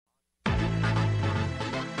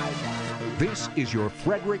This is your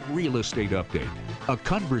Frederick Real Estate Update, a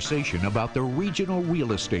conversation about the regional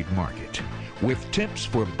real estate market with tips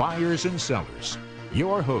for buyers and sellers.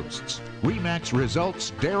 Your hosts, RE/MAX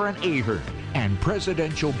Results Darren Ahern and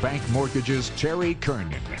Presidential Bank Mortgages Terry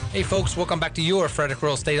Kernan. Hey folks, welcome back to your Frederick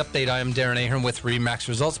Real Estate Update. I am Darren Ahern with RE/MAX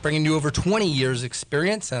Results, bringing you over 20 years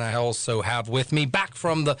experience, and I also have with me, back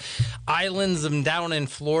from the islands and down in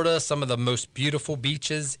Florida, some of the most beautiful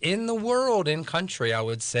beaches in the world, in country, I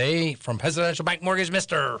would say, from Presidential Bank Mortgage,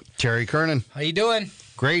 Mr. Terry Kernan. How you doing?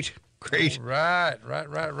 Great. Right.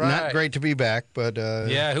 Not great to be back, but...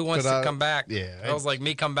 yeah, who wants to come back? Yeah. That was like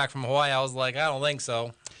me coming back from Hawaii. I was like, I don't think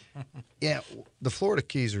so. Yeah, the Florida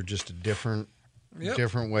Keys are just a different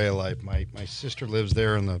way of life. My sister lives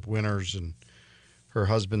there in the winters, and her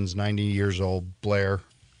husband's 90 years old. Blair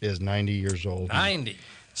is 90 years old. 90.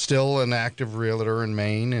 Still an active realtor in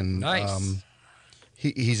Maine, and nice.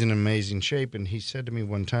 He's in amazing shape. And he said to me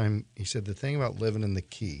one time, he said, the thing about living in the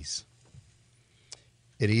Keys,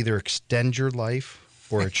 it either extends your life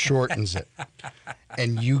or it shortens it.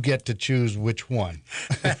 And you get to choose which one.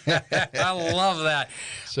 I love that.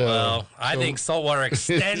 I think saltwater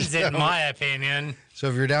extends it, in my opinion. So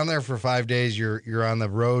if you're down there for 5 days, you're on the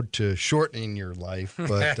road to shortening your life.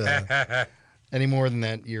 But any more than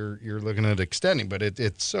that, you're looking at extending. But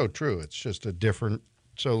it's so true. It's just a different,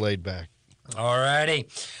 so laid back. All righty.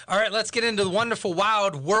 All right, let's get into the wonderful,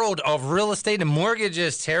 wild world of real estate and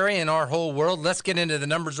mortgages, Terry, and our whole world. Let's get into the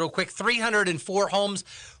numbers real quick. 304 homes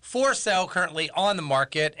for sale currently on the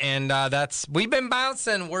market, and we've been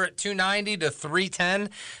bouncing. We're at 290 to 310.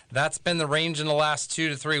 That's been the range in the last 2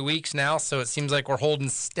 to 3 weeks now, so it seems like we're holding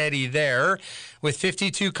steady there. With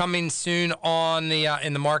 52 coming soon on the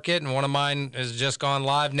in the market, and one of mine has just gone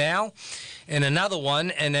live now, and another one.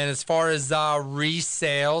 And then as far as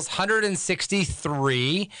resales,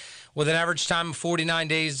 163 with an average time of 49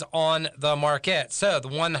 days on the market. So the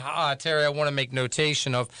one, Terry, I want to make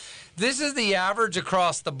notation of, this is the average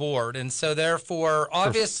across the board. And so therefore,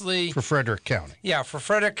 obviously... For Frederick County. Yeah, for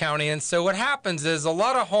Frederick County. And so what happens is a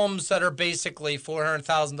lot of homes that are basically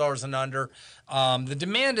 $400,000 and under, the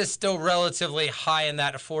demand is still relatively high in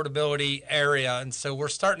that affordability area. And so we're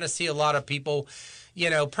starting to see a lot of people,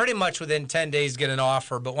 pretty much within 10 days get an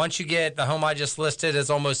offer. But once you get the home I just listed is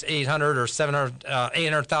almost $800,000 or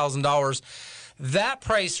 $800,000, that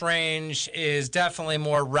price range is definitely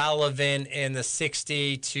more relevant in the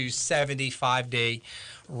 60 to 75 day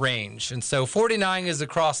range. And so 49 is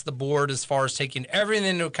across the board as far as taking everything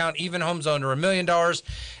into account, even homes under $1 million.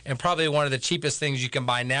 And probably one of the cheapest things you can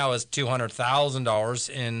buy now is $200,000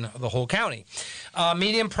 in the whole county.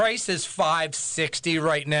 Median price is $560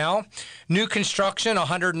 right now. New construction,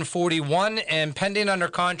 141, and pending under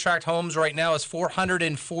contract homes right now is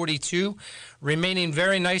 442, remaining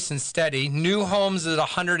very nice and steady. New homes is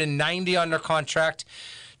 190 under contract.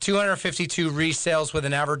 252 resales with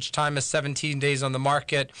an average time of 17 days on the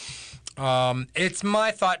market. It's my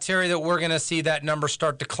thought, Terry, that we're going to see that number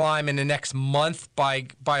start to climb in the next month by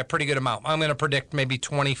a pretty good amount. I'm going to predict maybe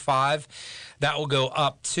 25. That will go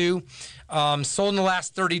up to. Sold in the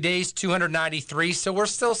last 30 days, 293. So we're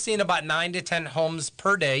still seeing about 9 to 10 homes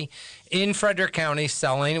per day in Frederick County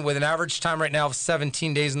selling with an average time right now of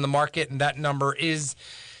 17 days in the market. And that number is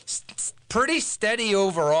pretty steady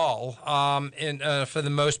overall, for the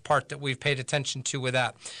most part that we've paid attention to with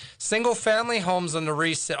that. Single-family homes on the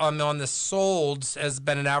solds has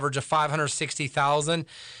been an average of 560,000,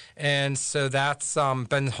 and so that's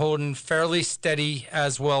been holding fairly steady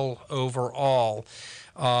as well overall.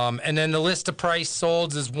 And then the list of price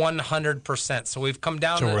solds is 100%, so we've come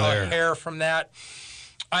down a hair from that.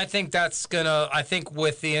 I think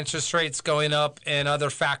with the interest rates going up and other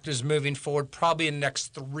factors moving forward, probably in the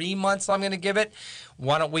next 3 months, I'm going to give it.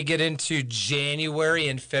 Why don't we get into January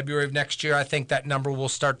and February of next year? I think that number will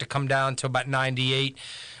start to come down to about 98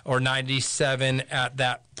 or 97 at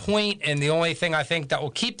that point. And the only thing I think that will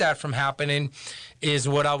keep that from happening is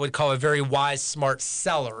what I would call a very wise, smart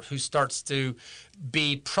seller who starts to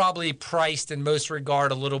be probably priced in most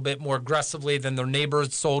regard a little bit more aggressively than their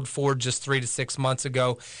neighbors sold for just 3 to 6 months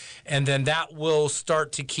ago. And then that will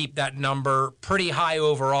start to keep that number pretty high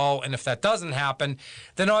overall. And if that doesn't happen,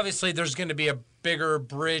 then obviously there's going to be a bigger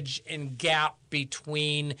bridge and gap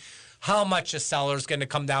between how much a seller is going to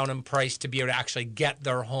come down in price to be able to actually get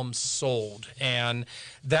their home sold. And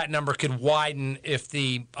that number could widen if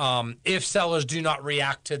if sellers do not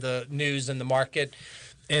react to the news in the market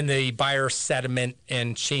and the buyer sentiment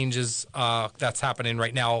and changes that's happening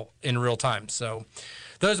right now in real time. So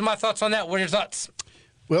those are my thoughts on that. What are your thoughts?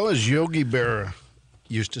 Well, as Yogi Berra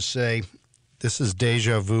used to say, this is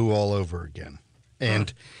deja vu all over again.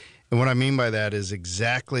 And And what I mean by that is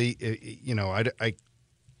exactly,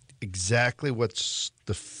 exactly what's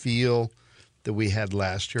the feel that we had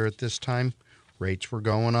last year at this time. Rates were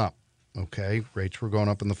going up, okay? Rates were going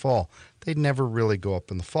up in the fall. They never really go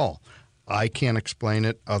up in the fall. I can't explain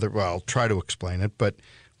it. I'll try to explain it, but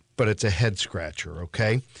it's a head scratcher,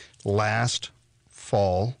 okay? Last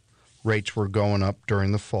fall, rates were going up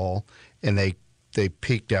during the fall, and they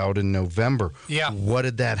peaked out in November. Yeah. What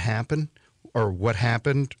did that happen? Or what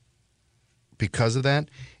happened because of that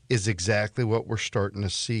is exactly what we're starting to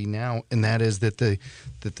see now, and that is that the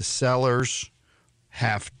sellers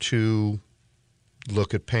have to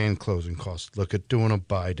look at paying closing costs, look at doing a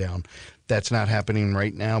buy down. That's not happening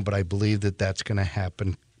right now, but I believe that that's going to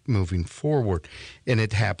happen moving forward. And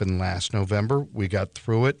it happened last November. We got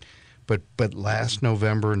through it. But last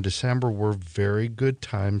November and December were very good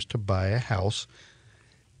times to buy a house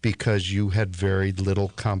because you had very little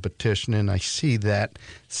competition. And I see that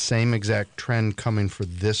same exact trend coming for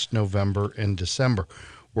this November and December.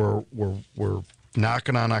 We're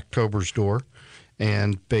knocking on October's door.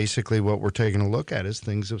 And basically what we're taking a look at is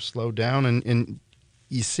things have slowed down. And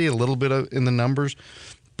you see a little bit in the numbers,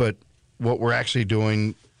 but what we're actually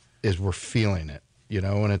doing is we're feeling it,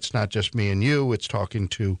 and it's not just me and you. It's talking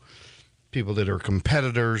to people that are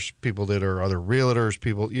competitors, people that are other realtors,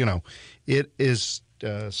 people, it is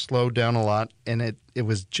slowed down a lot, and it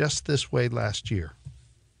was just this way last year.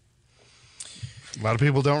 A lot of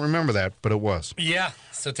people don't remember that, but it was. Yeah.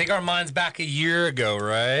 So take our minds back a year ago,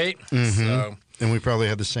 right? Mm-hmm. So, and we probably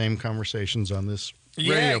had the same conversations on this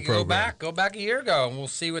radio program. Go back a year ago, and we'll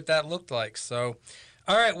see what that looked like. So,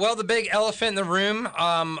 all right. Well, the big elephant in the room.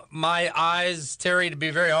 My eyes, Terry, to be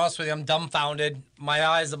very honest with you, I'm dumbfounded. My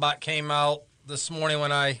eyes about came out this morning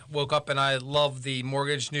when I woke up, and I love the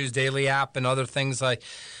Mortgage News Daily app and other things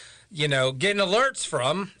getting alerts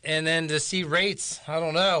from, and then to see rates, I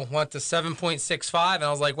don't know, went to 7.65, and I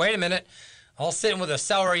was like, wait a minute. I was sitting with a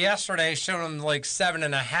seller yesterday showing him like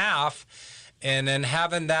 7.5, and then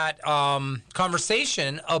having that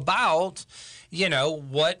conversation about,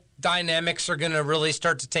 what dynamics are going to really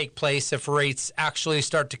start to take place if rates actually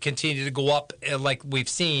start to continue to go up like we've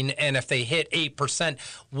seen, and if they hit 8%,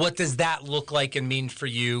 what does that look like and mean for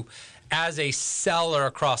you as a seller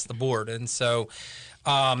across the board? And so,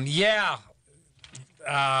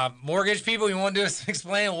 mortgage people, you want to do is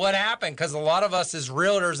explain what happened, because a lot of us as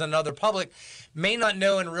realtors and other public may not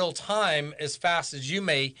know in real time as fast as you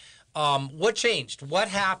may. What changed? What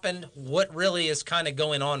happened? What really is kind of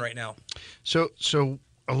going on right now? So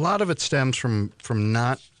a lot of it stems from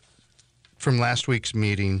last week's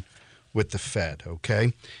meeting with the Fed,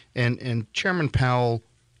 okay? And Chairman Powell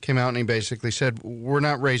came out and he basically said, we're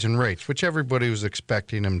not raising rates, which everybody was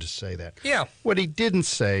expecting him to say that. Yeah. What he didn't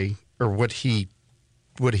say, or what he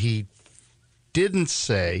didn't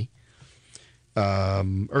say,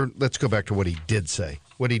 or let's go back to what he did say.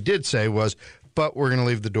 What he did say was, but we're going to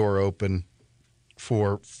leave the door open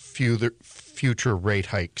for future rate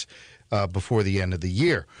hikes before the end of the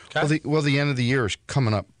year. Okay. Well, the end of the year is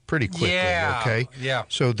coming up pretty quickly, okay? Yeah.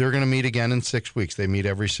 So they're going to meet again in 6 weeks. They meet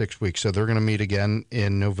every 6 weeks. So they're going to meet again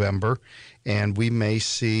in November, and we may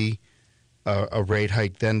see a rate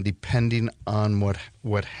hike then, depending on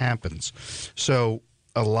what happens. So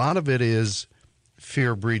a lot of it is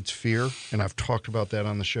fear breeds fear, and I've talked about that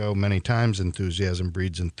on the show many times. Enthusiasm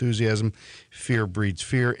breeds enthusiasm. Fear breeds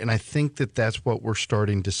fear, and I think that that's what we're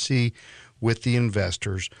starting to see with the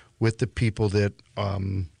investors, with the people that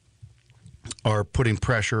are putting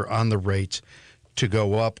pressure on the rates to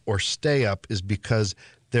go up or stay up, is because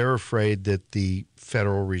they're afraid that the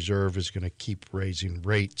Federal Reserve is going to keep raising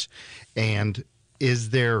rates. And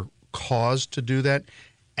is there cause to do that?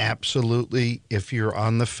 Absolutely. If you're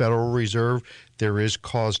on the Federal Reserve, there is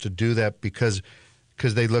cause to do that because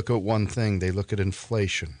they look at one thing. They look at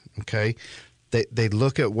inflation, okay? They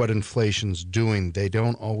look at what inflation's doing. They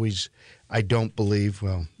don't always, I don't believe,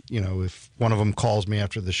 well, if one of them calls me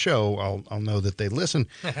after the show, I'll know that they listen.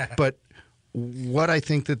 But what I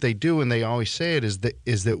think that they do, and they always say it, is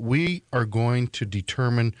that we are going to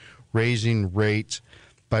determine raising rates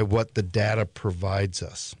by what the data provides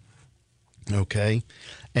us, okay?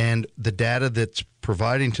 And the data that's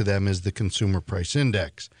providing to them is the consumer price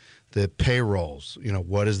index, the payrolls,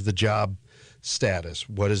 what is the job status,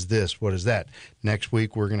 what is this, what is that. Next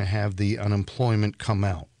week, we're going to have the unemployment come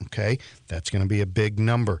out, okay? That's going to be a big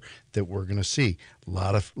number that we're going to see. A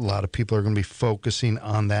lot of people are going to be focusing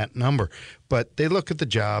on that number. But they look at the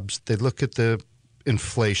jobs, they look at the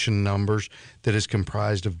inflation numbers that is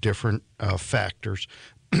comprised of different factors,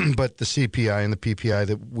 but the CPI and the PPI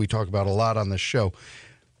that we talk about a lot on this show.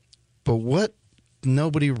 But what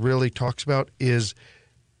nobody really talks about is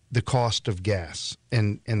the cost of gas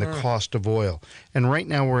and the cost of oil. And right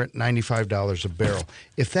now we're at $95 a barrel.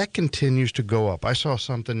 If that continues to go up, I saw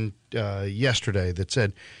something yesterday that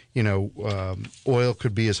said, oil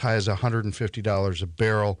could be as high as $150 a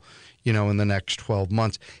barrel, in the next 12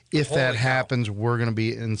 months. If that happens, we're going to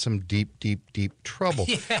be in some deep, deep, deep trouble.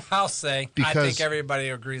 Yeah, I'll say. I think everybody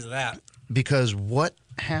agrees with that. Because what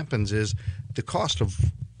happens is the cost of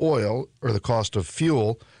oil or the cost of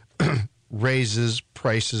fuel raises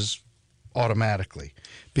prices automatically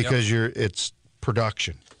because it's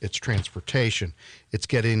production, it's transportation, it's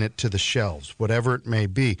getting it to the shelves, whatever it may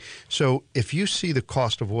be. So if you see the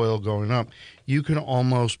cost of oil going up, you can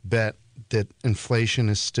almost bet that inflation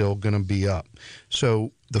is still going to be up.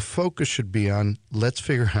 So the focus should be on let's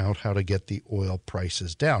figure out how to get the oil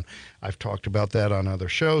prices down. I've talked about that on other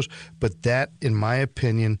shows, but that, in my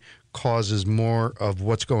opinion, causes more of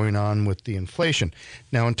what's going on with the inflation.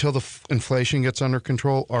 Now, until the inflation gets under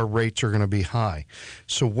control, our rates are going to be high.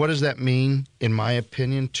 So what does that mean, in my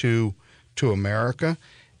opinion, to America,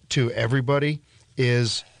 to everybody,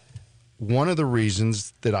 is one of the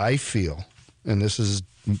reasons that I feel, and this is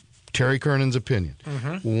Terry Kernan's opinion,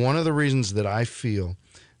 one of the reasons that I feel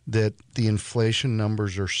that the inflation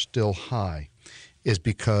numbers are still high is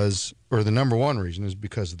because, or the number one reason is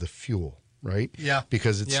because of the fuel. Right? Yeah.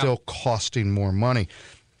 Because it's still costing more money.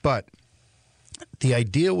 But the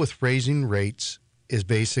idea with raising rates is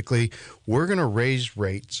basically we're going to raise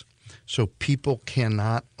rates so people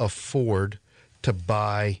cannot afford to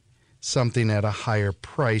buy something at a higher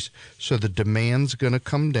price. So the demand's going to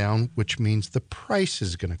come down, which means the price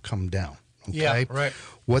is going to come down. Okay? Yeah, right.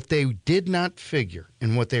 What they did not figure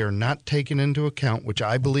and what they are not taking into account, which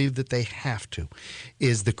I believe that they have to,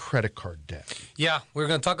 is the credit card debt. Yeah, we're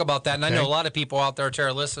going to talk about that. And I know a lot of people out there, to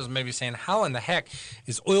our listeners, may be saying, how in the heck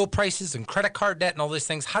is oil prices and credit card debt and all these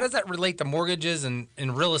things, how does that relate to mortgages and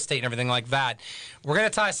real estate and everything like that? We're going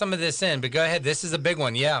to tie some of this in, but go ahead. This is a big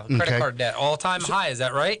one. Yeah, credit card debt. All-time high, is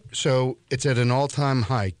that right? So it's at an all-time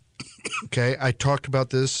high. Okay, I talked about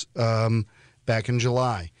this back in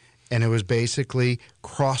July. And it was basically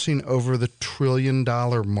crossing over the $1 trillion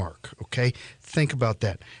mark, okay? Think about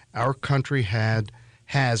that. Our country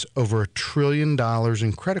has over $1 trillion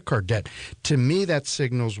in credit card debt. To me, that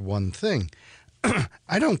signals one thing.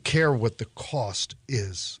 I don't care what the cost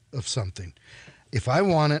is of something. If I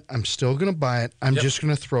want it, I'm still going to buy it. I'm just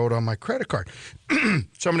going to throw it on my credit card.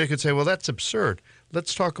 Somebody could say, well, that's absurd.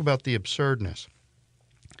 Let's talk about the absurdness.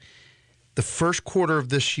 The first quarter of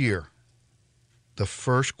this year,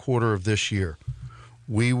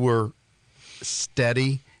 we were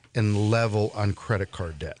steady and level on credit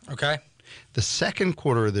card debt. Okay. The second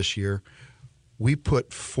quarter of this year, we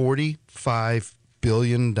put $45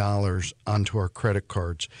 billion onto our credit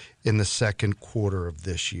cards in the second quarter of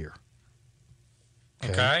this year.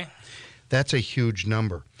 Okay. That's a huge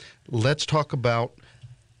number. Let's talk about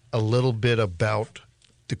a little bit about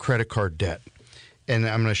the credit card debt. And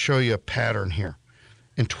I'm going to show you a pattern here.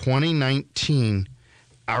 In 2019,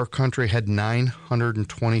 our country had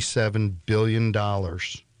 $927 billion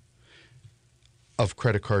of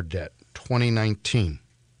credit card debt. 2019,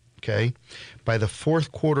 okay? By the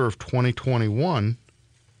fourth quarter of 2021,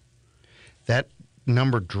 that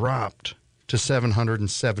number dropped to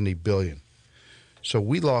 $770 billion. So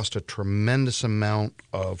we lost a tremendous amount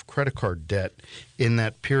of credit card debt in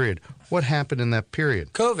that period. What happened in that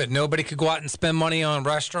period? COVID. Nobody could go out and spend money on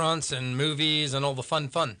restaurants and movies and all the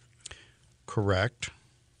fun. Correct.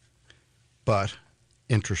 But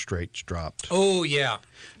interest rates dropped. Oh, yeah.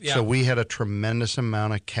 So we had a tremendous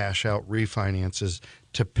amount of cash out refinances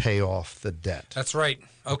to pay off the debt. That's right.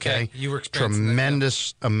 Okay. You were experiencing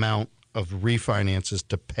tremendous amount of refinances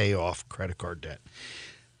to pay off credit card debt.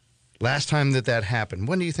 Last time that happened,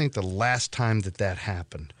 when do you think the last time that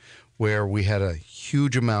happened, where we had a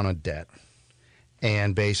huge amount of debt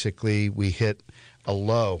and basically we hit a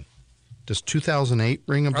low? Does 2008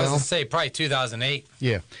 ring a bell? I was going to say probably 2008.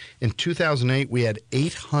 Yeah. In 2008, we had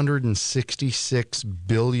 $866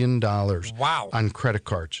 billion on credit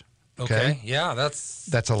cards. Okay? Yeah,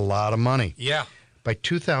 that's a lot of money. Yeah. By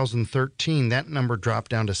 2013, that number dropped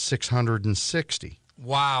down to 660.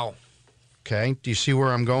 Wow. Okay? Do you see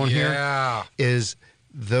where I'm going here? Yeah. Is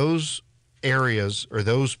those areas or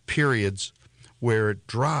those periods where it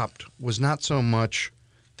dropped was not so much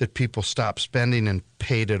that people stopped spending and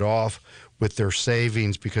paid it off with their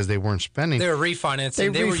savings because they weren't spending. They were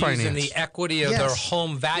refinancing. They were using the equity of their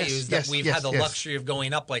home values that we've had the luxury of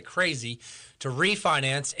going up like crazy to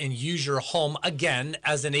refinance and use your home again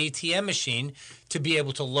as an ATM machine to be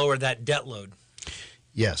able to lower that debt load.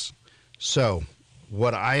 Yes. So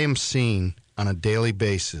what I am seeing on a daily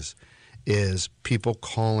basis is people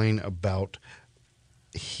calling about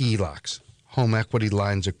HELOCs, home equity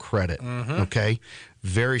lines of credit. Okay,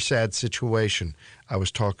 very sad situation. I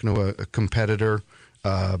was talking to a competitor.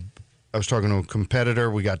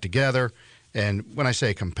 We got together, and when I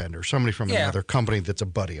say competitor, somebody from another company that's a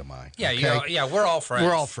buddy of mine. Yeah, okay? We're all friends.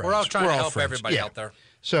 We're all friends. We're all trying to help friends. everybody out there.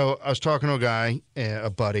 So I was talking to a guy, a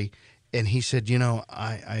buddy, and he said,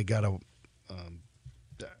 I got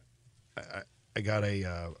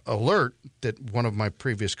a alert that one of my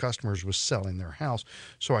previous customers was selling their house.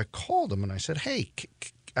 So I called him and I said, hey,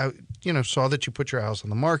 I saw that you put your house on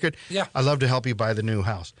the market. Yeah. I'd love to help you buy the new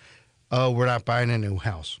house. Oh, we're not buying a new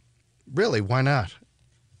house. Really? Why not?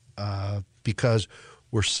 Because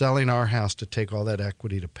we're selling our house to take all that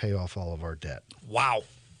equity to pay off all of our debt. Wow.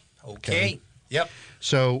 Okay. Yep.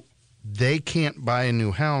 So they can't buy a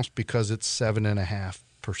new house because it's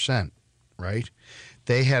 7.5%, right?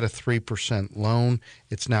 They had a 3% loan.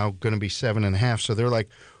 It's now going to be 7.5%. So they're like,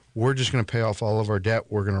 we're just going to pay off all of our debt.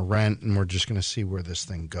 We're going to rent, and we're just going to see where this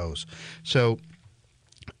thing goes. So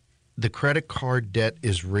the credit card debt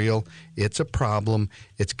is real. It's a problem.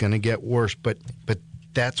 It's going to get worse. But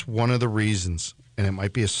that's one of the reasons, and it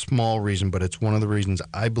might be a small reason, but it's one of the reasons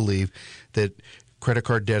I believe that credit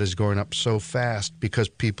card debt is going up so fast, because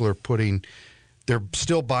people are they're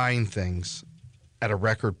still buying things at a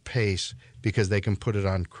record pace because they can put it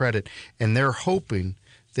on credit. And they're hoping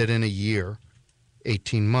that in a year,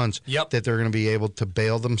 18 months, that they're going to be able to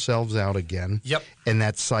bail themselves out again. And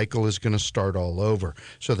that cycle is going to start all over.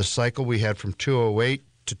 So the cycle we had from 2008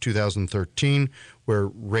 to 2013, where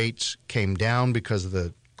rates came down because of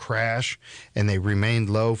the crash and they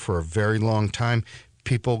remained low for a very long time,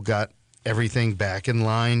 people got everything back in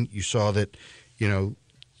line. You saw that,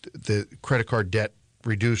 the credit card debt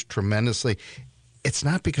reduced tremendously. It's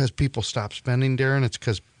not because people stopped spending, Darren. It's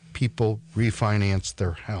because people refinanced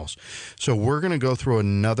their house. So we're going to go through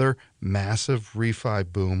another massive refi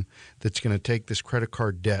boom that's going to take this credit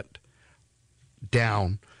card debt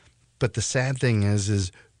down. But the sad thing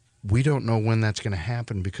is we don't know when that's going to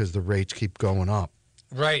happen because the rates keep going up.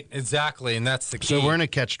 Right, exactly, and that's the key. So we're in a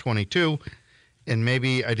catch-22, and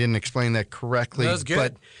maybe I didn't explain that correctly. That was good.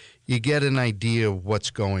 But you get an idea of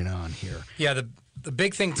what's going on here. Yeah, the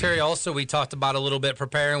big thing, Terry, also we talked about a little bit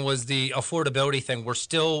preparing was the affordability thing. We're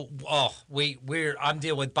still, I'm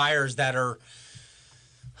dealing with buyers that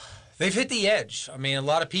they've hit the edge. I mean, a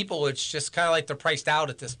lot of people, it's just kind of like they're priced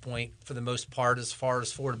out at this point for the most part as far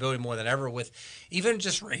as affordability more than ever, with even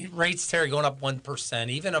just rates, Terry, going up 1%,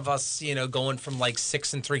 even of us, going from like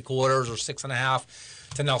 6 3/4 or 6.5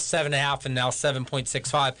 to now 7.5 and now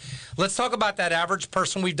 7.65. Let's talk about that average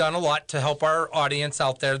person. We've done a lot to help our audience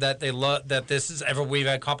out there that they love that this is ever. We've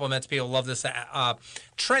had compliments. People love this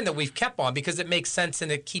trend that we've kept on because it makes sense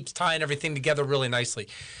and it keeps tying everything together really nicely.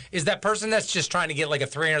 Is that person that's just trying to get like a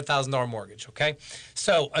 $300,000 mortgage? Okay,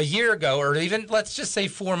 so a year ago, or even let's just say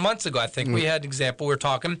 4 months ago, I think we had an example. We were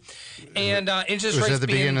talking, and interest rates at the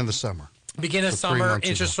beginning of the summer. Beginning of summer,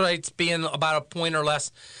 interest rates being about a point or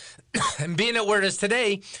less. And being at where it is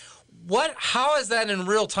today, how has that in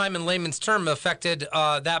real time in layman's term affected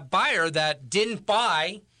that buyer that didn't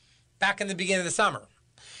buy back in the beginning of the summer?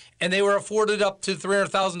 And they were afforded up to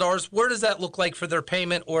 $300,000. Where does that look like for their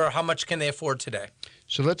payment, or how much can they afford today?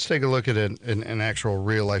 So let's take a look at an actual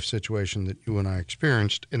real life situation that you and I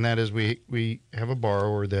experienced, and that is we have a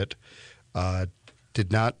borrower that did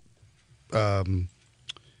not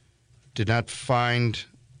find.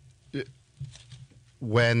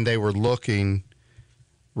 When they were looking,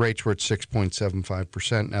 rates were at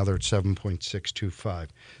 6.75%. Now they're at 7.625.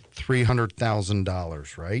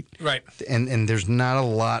 $300,000, right? Right. And there's not a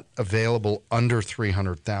lot available under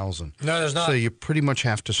 $300,000. No, there's not. So you pretty much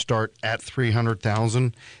have to start at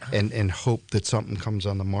 $300,000 and hope that something comes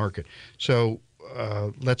on the market. So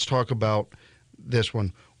let's talk about this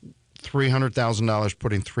one. $300,000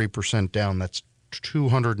 putting 3% down. That's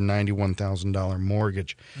 $291,000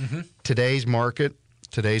 mortgage. Today's market,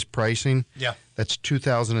 today's pricing, that's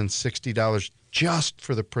 $2,060 just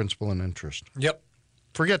for the principal and interest. Yep.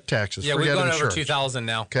 Forget taxes. Yeah, forget we've gone insurance. over $2,000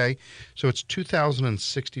 now. Okay, so it's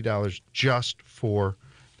 $2,060 just for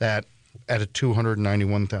that at a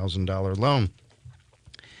 $291,000 loan.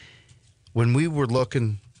 When we were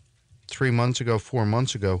looking 3 months ago, 4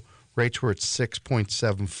 months ago, rates were at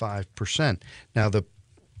 6.75%. Now the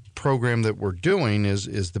program that we're doing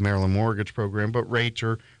is the Maryland Mortgage Program, but rates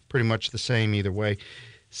are pretty much the same either way.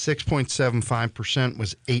 6.75%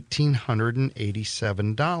 was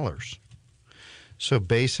 $1,887. So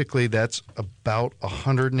basically that's about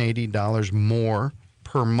 $180 more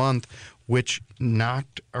per month, which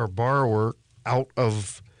knocked our borrower out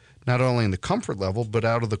of not only in the comfort level, but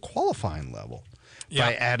out of the qualifying level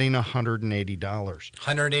by adding $180.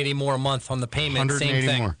 180 more a month on the payment. 180 same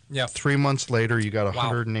thing. more. Yeah. 3 months later, you got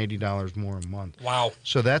 $180 more a month. Wow.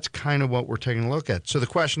 So that's kind of what we're taking a look at. So the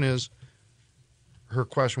question is, her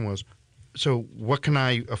question was, so what can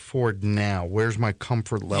I afford now? Where's my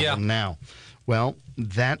comfort level now? Well,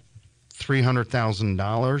 that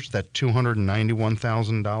 $300,000, that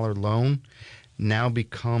 $291,000 loan now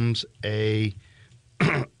becomes a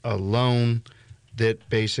loan that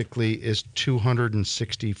basically is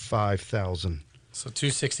 $265,000. So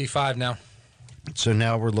 265 now. So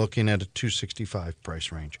now we're looking at a 265 price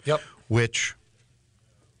range. Yep. Which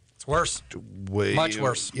it's worse. Much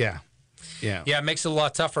worse. Yeah. Yeah, it makes it a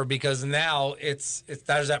lot tougher because now it's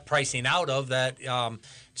there's that pricing out of that.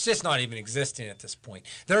 It's just not even existing at this point.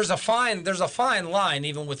 There's a fine line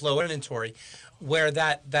even with low inventory, where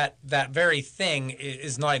that very thing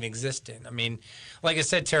is not even existing. I mean, like I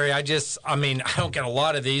said, Terry, I don't get a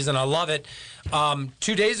lot of these, and I love it.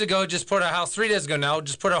 2 days ago, just put a house. 3 days ago now,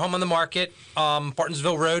 just put a home on the market,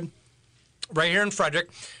 Bartonsville Road, right here in Frederick.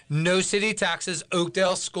 No city taxes,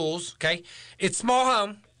 Oakdale schools. Okay, it's small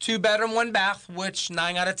home. 2-bedroom, 1 bath, which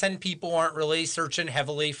 9 out of 10 people aren't really searching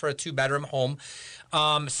heavily for a 2-bedroom home.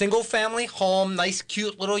 Single family home, nice,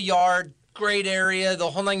 cute little yard, great area, the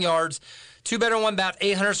whole 9 yards. 2-bedroom, 1 bath,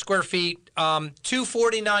 800 square feet,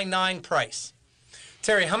 $249,900 price.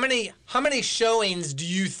 Terry, how many showings do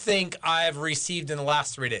you think I've received in the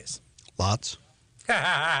last 3 days? Lots.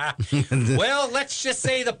 Well, let's just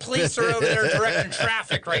say the police are over there directing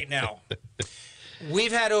traffic right now.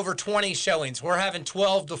 We've had over 20 showings. We're having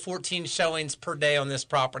 12 to 14 showings per day on this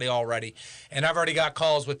property already. And I've already got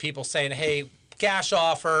calls with people saying, hey, cash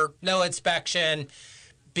offer, no inspection,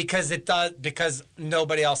 because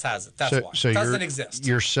nobody else has it. That's why. So it doesn't exist.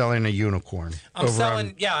 You're selling a unicorn. I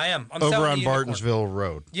am. I'm over selling on Bartonsville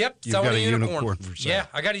Road. Yep, You've got a unicorn for sale. Yeah,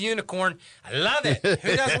 I got a unicorn. I love it.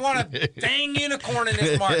 Who doesn't want a dang unicorn in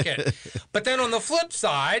this market? But then on the flip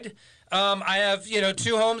side, I have,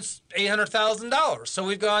 2 homes, $800,000. So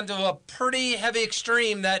we've gone to a pretty heavy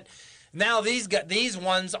extreme that now these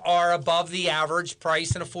ones are above the average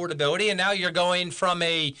price and affordability. And now you're going from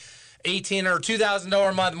a $1,800 or $2,000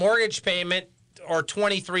 a month mortgage payment or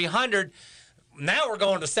 $2,300. Now we're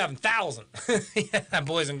going to $7,000. Yeah,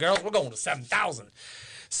 boys and girls, we're going to $7,000.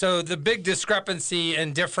 So the big discrepancy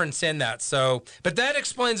and difference in that. So, but that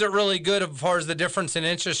explains it really good as far as the difference in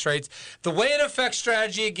interest rates. The way it affects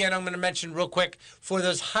strategy, again, I'm going to mention real quick for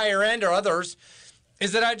those higher end or others,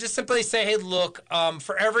 is that I just simply say, hey, look,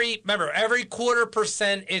 for every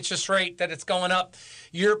 0.25% interest rate that it's going up,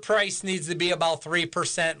 your price needs to be about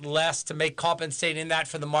 3% less to make compensating that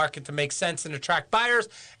for the market to make sense and attract buyers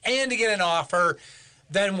and to get an offer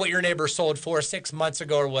than what your neighbor sold for 6 months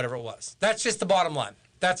ago or whatever it was. That's just the bottom line.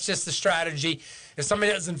 That's just the strategy. If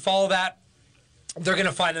somebody doesn't follow that, they're going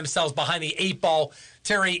to find themselves behind the 8 ball.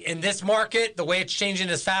 Terry, in this market, the way it's changing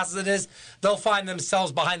as fast as it is, they'll find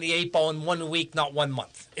themselves behind the 8 ball in 1 week, not 1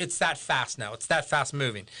 month. It's that fast now. It's that fast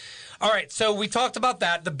moving. All right, so we talked about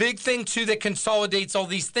that. The big thing, too, that consolidates all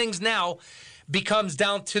these things now becomes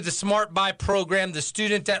down to the Smart Buy program, the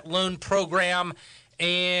student debt loan program,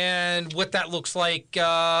 and what that looks like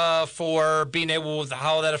for being able,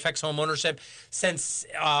 how that affects home ownership. Since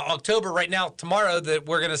October, right now, tomorrow, that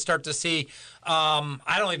we're going to start to see,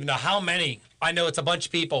 I don't even know how many. I know it's a bunch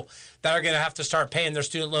of people that are going to have to start paying their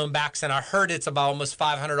student loan backs, and I heard it's about almost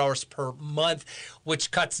 $500 per month, which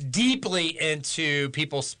cuts deeply into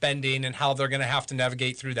people's spending and how they're going to have to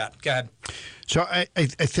navigate through that. Go ahead. So I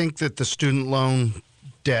think that the student loan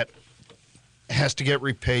debt has to get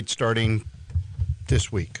repaid starting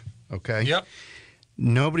this week, okay? Yep.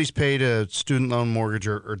 Nobody's paid a student loan mortgage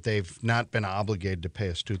or they've not been obligated to pay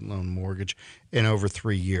a student loan mortgage in over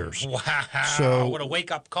 3 years. Wow. So, what a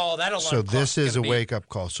wake-up call. So this is a wake-up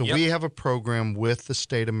call. So we have a program with the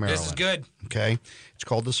state of Maryland. This is good. Okay? It's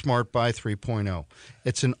called the Smart Buy 3.0.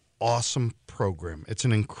 It's an awesome program. It's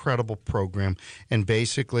an incredible program. And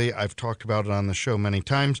basically, I've talked about it on the show many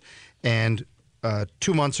times. And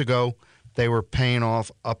 2 months ago, they were paying off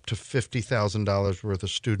up to $50,000 worth of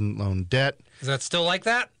student loan debt. Is that still like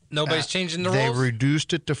that? Nobody's changing the rules? They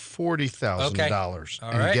reduced it to $40,000. Okay.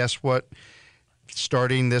 And right. Guess what?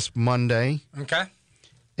 Starting this Monday, okay,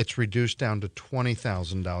 it's reduced down to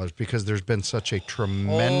 $20,000 because there's been such a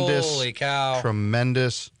tremendous, holy cow,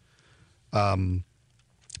 tremendous demand.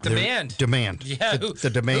 Demand. Yeah, the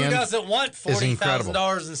demand. Who doesn't want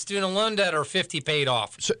 $40,000 in student loan debt or 50 paid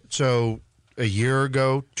off? So a year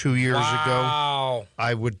ago, 2 years wow. ago,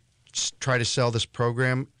 I would try to sell this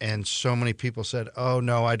program, and so many people said, "Oh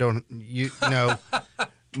no, I don't."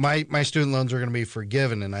 my student loans are going to be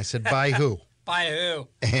forgiven. And I said, by who? By who?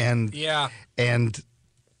 And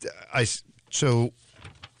so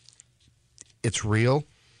it's real.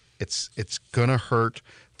 It's going to hurt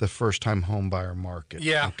the first-time home buyer market.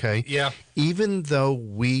 Yeah. Okay? Yeah. Even though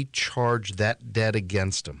we charge that debt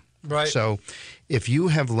against them. Right. So if you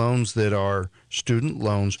have loans that are student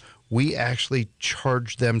loans, we actually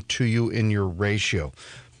charge them to you in your ratio.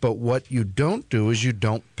 But what you don't do is you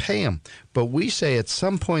don't pay them. But we say at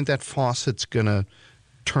some point that faucet's going to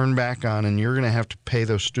turn back on and you're going to have to pay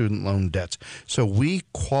those student loan debts. So we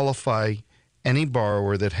qualify any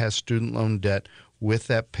borrower that has student loan debt with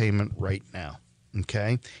that payment right now,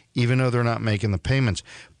 okay? Even though they're not making the payments.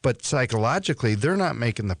 But psychologically, they're not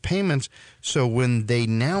making the payments, so when they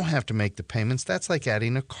now have to make the payments, that's like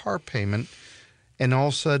adding a car payment, and all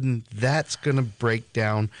of a sudden, that's going to break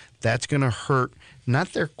down. That's going to hurt,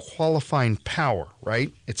 not their qualifying power,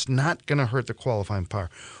 right? It's not going to hurt the qualifying power.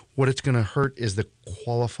 What it's going to hurt is the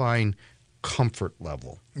qualifying comfort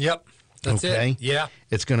level. Yep, that's okay? it. Yeah.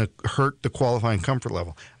 It's going to hurt the qualifying comfort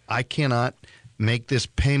level. I cannot make this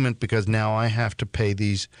payment because now I have to pay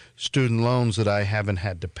these student loans that I haven't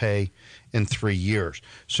had to pay in 3 years.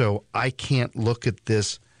 So I can't look at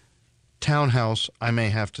this townhouse. I may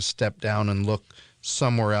have to step down and look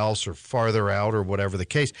somewhere else or farther out or whatever the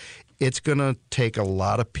case. It's going to take a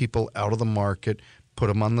lot of people out of the market, put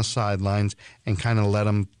them on the sidelines, and kind of let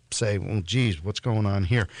them say, well, geez, what's going on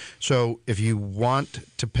here? So if you want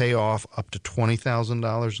to pay off up to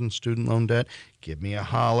 $20,000 in student loan debt, give me a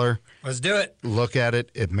holler. Let's do it. Look at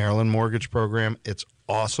it at Maryland Mortgage Program. It's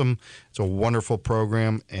awesome. It's a wonderful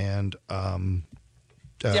program. And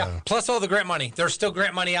plus all the grant money. There's still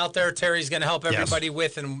grant money out there Terry's going to help everybody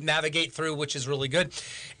with and navigate through, which is really good.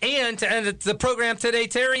 And to end the program today,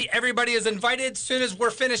 Terry, everybody is invited. As soon as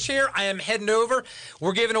we're finished here, I am heading over.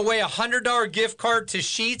 We're giving away a $100 gift card to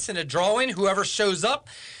Sheetz in a drawing. Whoever shows up.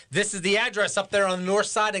 This is the address up there on the north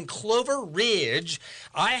side in Clover Ridge.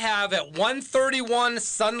 I have at 131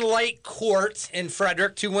 Sunlight Court in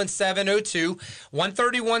Frederick, 21702.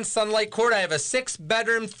 131 Sunlight Court. I have a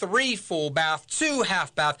 6-bedroom, 3 full bath, 2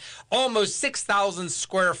 half bath, almost 6,000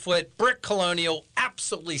 square foot brick colonial.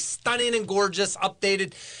 Absolutely stunning and gorgeous,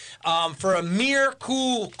 updated for a mere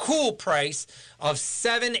cool price of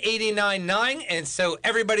 $789.9. And so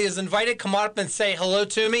everybody is invited. Come on up and say hello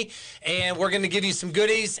to me, and we're going to give you some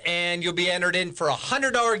goodies, and you'll be entered in for a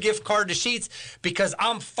 $100 gift card to Sheetz because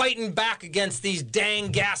I'm fighting back against these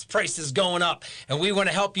dang gas prices going up, and we want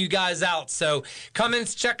to help you guys out. So come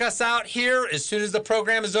and check us out here as soon as the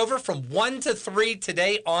program is over from 1 to 3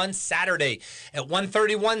 today on Saturday at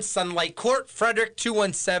 131 Sunlight Court, Frederick,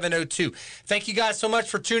 21702. Thank you guys so much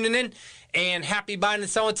for tuning in. And happy buying and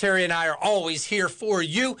selling. Terry and I are always here for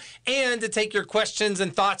you. And to take your questions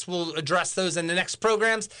and thoughts, we'll address those in the next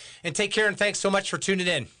programs. And take care, and thanks so much for tuning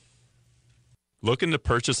in. Looking to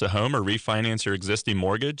purchase a home or refinance your existing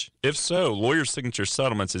mortgage? If so, Lawyer Signature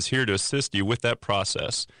Settlements is here to assist you with that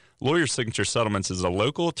process. Lawyer Signature Settlements is a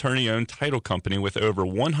local attorney-owned title company with over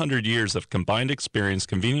 100 years of combined experience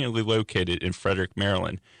conveniently located in Frederick,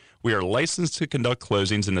 Maryland. We are licensed to conduct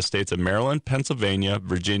closings in the states of Maryland, Pennsylvania,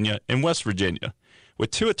 Virginia, and West Virginia.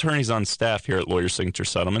 With 2 attorneys on staff here at Lawyer Signature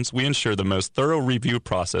Settlements, we ensure the most thorough review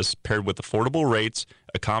process paired with affordable rates,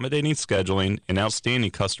 accommodating scheduling, and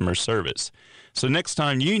outstanding customer service. So next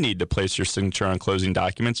time you need to place your signature on closing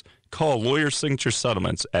documents, call Lawyer Signature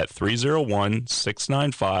Settlements at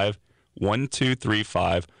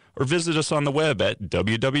 301-695-1235 or visit us on the web at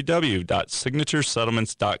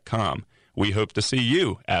www.signaturesettlements.com. We hope to see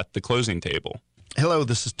you at the closing table. Hello,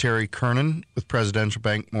 this is Terry Kernan with Presidential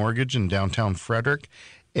Bank Mortgage in downtown Frederick.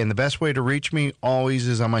 And the best way to reach me always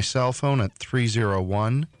is on my cell phone at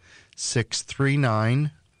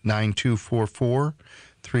 301-639-9244,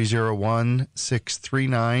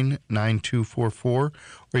 301-639-9244, or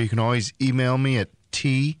you can always email me at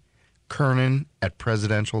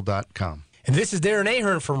tkernan@presidential.com. And this is Darren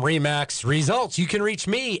Ahern from RE/MAX Results. You can reach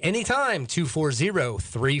me anytime,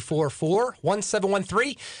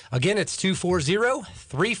 240-344-1713. Again, it's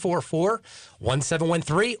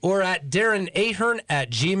 240-344-1713 or at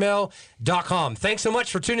darrenahern@gmail.com. Thanks so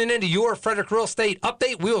much for tuning in to your Frederick Real Estate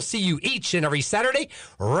Update. We will see you each and every Saturday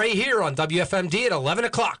right here on WFMD at 11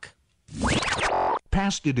 o'clock.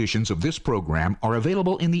 Past editions of this program are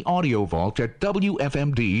available in the audio vault at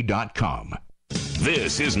WFMD.com.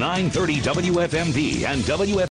 This is 930 WFMD and WFMD.